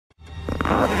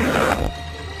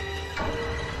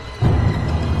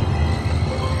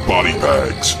Body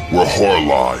bags, where horror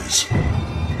lies.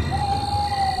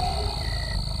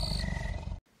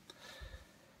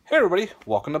 Hey everybody,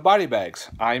 welcome to Body Bags.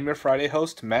 I'm your Friday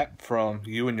host, Matt from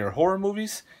You and Your Horror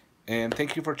Movies, and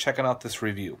thank you for checking out this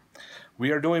review.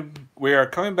 We are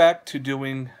coming back to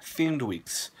doing themed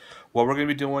weeks. What we're going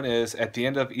to be doing is at the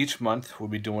end of each month, we'll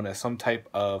be doing some type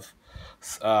of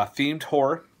themed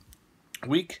horror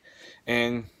week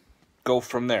and go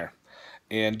from there.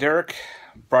 And Derek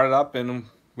brought it up, and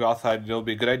we all thought it would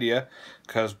be a good idea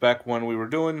because back when we were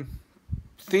doing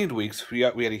themed weeks, we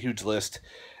had a huge list.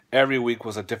 Every week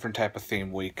was a different type of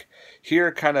theme week.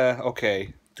 Here, kind of,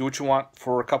 okay, do what you want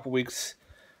for a couple weeks.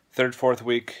 Third, fourth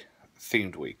week,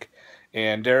 themed week.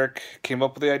 And Derek came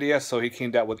up with the idea, so he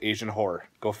came out with Asian horror.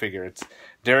 Go figure.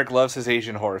 Derek loves his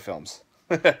Asian horror films.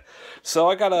 So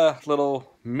I got a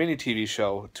little mini TV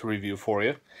show to review for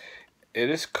you. It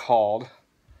is called...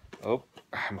 Oh,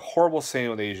 I'm horrible saying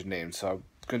with Asian names, so I'm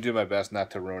going to do my best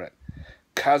not to ruin it.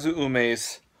 Kazuo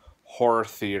Umezz Horror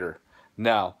Theater.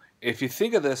 Now, if you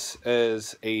think of this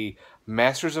as a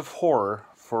Masters of Horror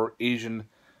for Asian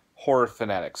horror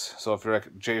fanatics, so if you're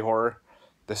like J-horror,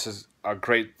 this is a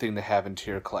great thing to have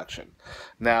into your collection.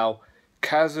 Now,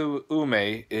 Kazuo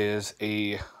Umezz is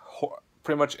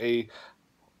pretty much a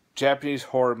Japanese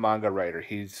horror manga writer.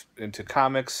 He's into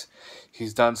comics.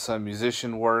 He's done some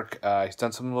musician work. He's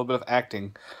done a little bit of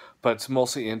acting, but it's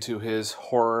mostly into his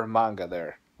horror manga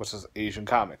there, which is Asian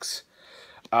comics.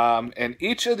 And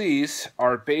each of these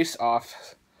are based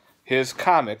off his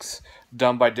comics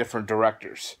done by different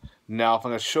directors. Now, if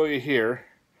I'm going to show you here,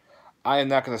 I am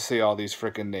not going to say all these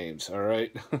freaking names,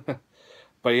 alright?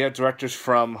 But you have directors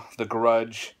from The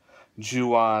Grudge,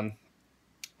 Ju-on,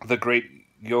 The Great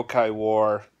Yokai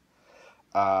War,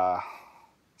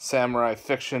 Samurai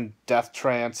Fiction, Death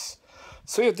Trance.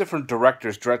 So you have different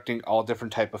directors directing all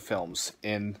different type of films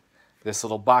in this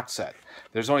little box set.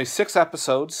 There's only 6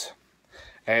 episodes,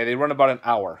 and they run about an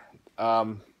hour.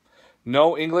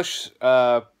 No English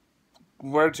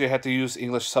words, you have to use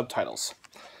English subtitles.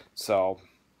 So,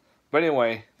 but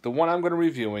anyway, the one I'm going to be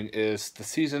reviewing is the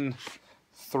season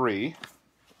 3.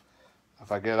 If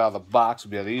I get it out of the box,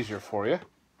 it'll be a lot easier for you.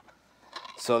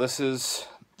 So this is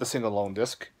the single lone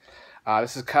disc.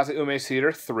 This is Kazuo Umezz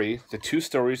Theater 3. The 2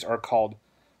 stories are called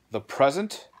The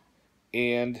Present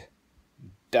and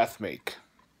Deathmake.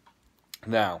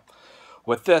 Now,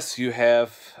 with this, you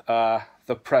have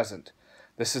The Present.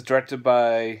 This is directed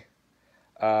by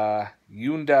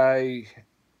Yundai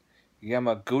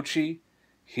Yamaguchi.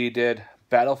 He did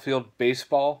Battlefield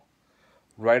Baseball,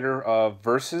 writer of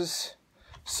Versus.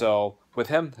 So, with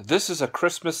him, this is a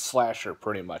Christmas slasher,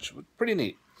 pretty much. Pretty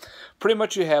neat. Pretty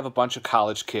much you have a bunch of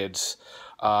college kids,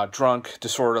 drunk,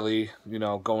 disorderly,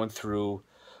 going through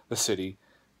the city.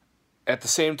 At the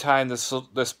same time,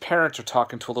 this parents are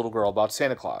talking to a little girl about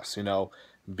Santa Claus.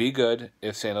 Be good.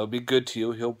 If Santa will be good to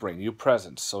you, he'll bring you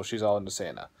presents. So she's all into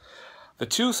Santa. The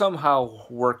two somehow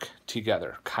work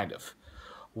together, kind of.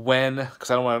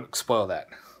 Because I don't want to spoil that.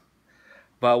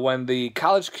 But when the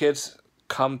college kids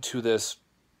come to this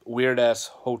weird-ass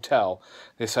hotel,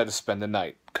 they decide to spend the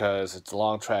night. Because it's a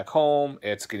long track home,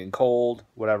 it's getting cold,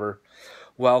 whatever.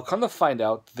 Well, come to find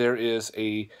out, there is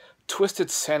a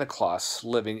twisted Santa Claus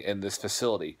living in this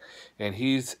facility. And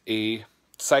he's a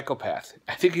psychopath.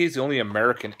 I think he's the only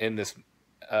American in this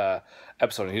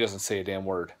episode, and he doesn't say a damn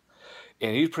word.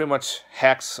 And he pretty much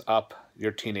hacks up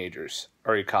your teenagers,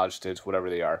 or your college kids, whatever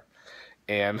they are,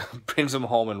 and brings them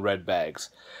home in red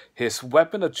bags. His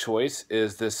weapon of choice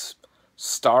is this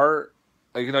star.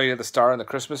 You have the star on the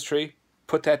Christmas tree?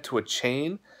 Put that to a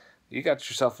chain, you got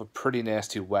yourself a pretty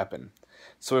nasty weapon.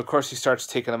 So, of course, he starts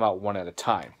taking them out one at a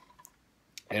time.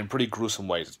 In pretty gruesome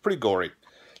ways. It's pretty gory.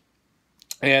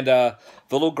 And the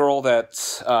little girl that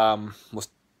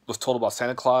was told about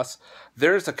Santa Claus,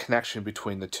 there's a connection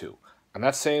between the two. I'm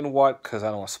not saying what, because I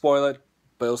don't want to spoil it,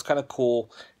 but it was kind of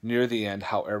cool near the end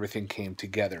how everything came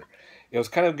together. It was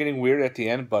kind of getting weird at the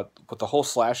end, but with the whole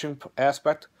slashing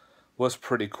aspect was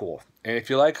pretty cool. And if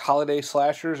you like holiday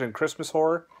slashers and Christmas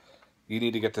horror, you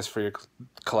need to get this for your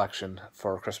collection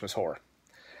for Christmas horror.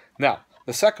 Now,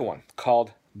 the second one,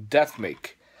 called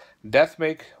Deathmake.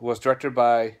 Deathmake was directed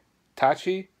by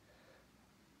Taichi,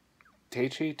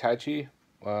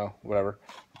 whatever.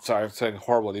 Sorry, I'm saying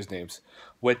horrible with these names.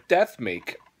 What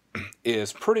Deathmake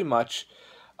is pretty much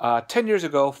 10 years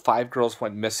ago, 5 girls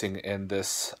went missing in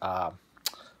this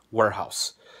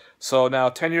warehouse. So now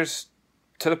 10 years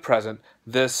to the present,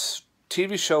 this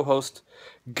TV show host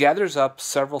gathers up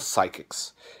several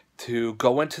psychics to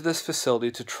go into this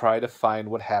facility to try to find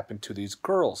what happened to these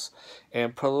girls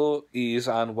and put a little ease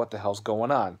on what the hell's going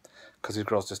on, because these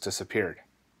girls just disappeared.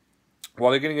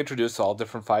 While they're getting introduced to all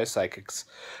different 5 psychics,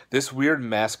 this weird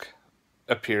mask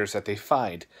appears that they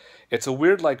find. It's a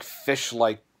weird, like,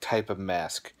 fish-like type of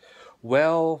mask.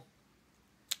 Well,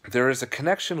 there is a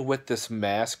connection with this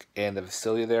mask and the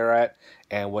facility they're at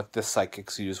and what the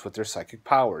psychics use with their psychic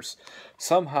powers.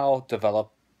 Somehow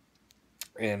develop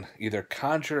and either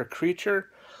conjure a creature,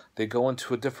 they go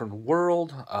into a different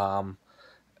world,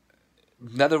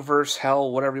 netherverse,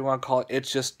 hell, whatever you want to call it.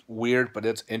 It's just weird, but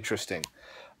it's interesting.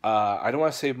 I don't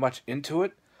want to say much into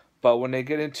it, but when they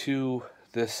get into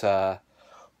this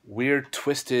weird,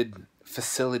 twisted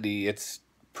facility, it's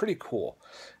pretty cool.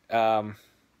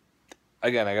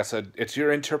 Again, like I said, it's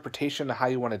your interpretation of how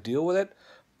you want to deal with it,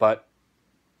 but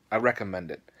I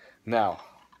recommend it. Now,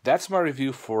 that's my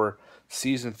review for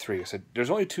Season 3. I said there's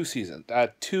only 2 seasons,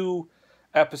 2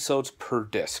 episodes per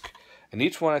disc, and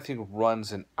each one I think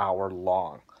runs an hour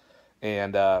long.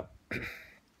 And well,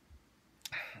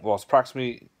 it's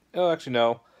approximately, oh, actually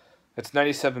no, it's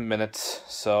 97 minutes.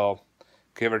 So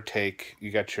give or take, you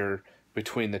got your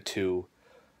between the two.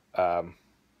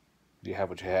 You have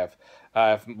what you have.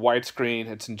 Widescreen.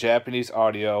 It's in Japanese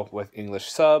audio with English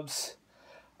subs.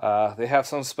 They have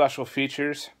some special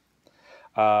features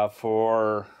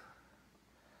for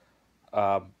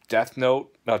Death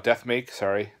Make.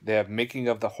 Sorry, they have making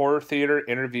of the horror theater,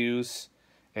 interviews,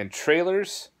 and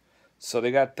trailers. So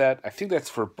they got that. I think that's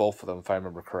for both of them, if I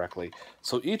remember correctly.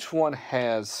 So each one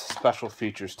has special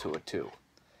features to it too.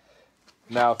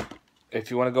 Now,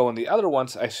 if you want to go in the other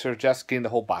ones, I suggest getting the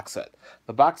whole box set.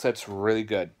 The box set's really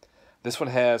good. This one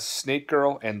has Snake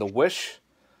Girl and The Wish.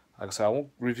 Like I said, I won't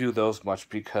review those much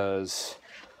because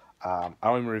I'm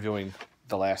only reviewing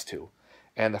the last 2.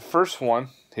 And the first one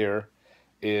here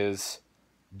is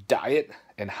Diet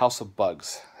and House of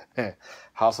Bugs.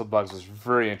 House of Bugs is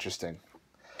very interesting.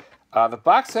 The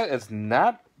box set is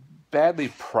not badly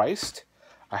priced.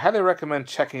 I highly recommend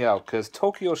checking it out because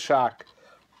Tokyo Shock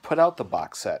put out the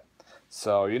box set.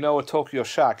 So, you know, with Tokyo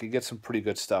Shock, you get some pretty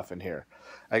good stuff in here.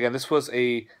 Again, this was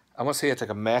I want to say it's like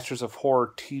a Masters of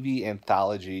Horror TV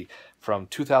anthology from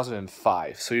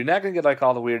 2005. So you're not going to get like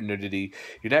all the weird nudity.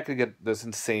 You're not going to get this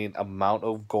insane amount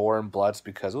of gore and bloods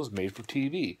because it was made for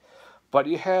TV. But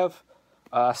you have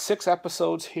 6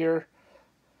 episodes here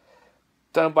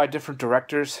done by different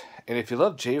directors. And if you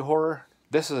love J-horror,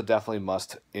 this is a definitely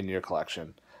must in your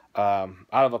collection. Out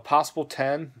of a possible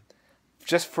 10,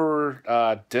 just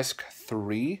for disc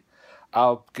 3,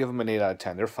 I'll give them an 8 out of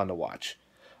 10. They're fun to watch.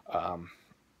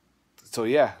 So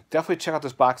yeah, definitely check out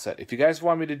this box set. If you guys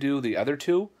want me to do the other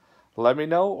 2, let me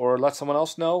know or let someone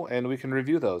else know and we can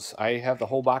review those. I have the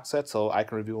whole box set, so I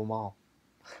can review them all.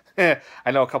 I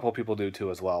know a couple of people do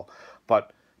too as well.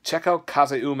 But check out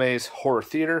Kazuo Umezz Horror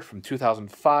Theater from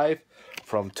 2005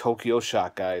 from Tokyo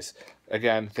Shock, guys.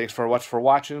 Again, thanks for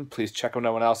watching. Please check out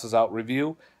no one else's out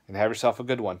review and have yourself a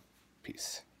good one.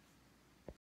 Peace.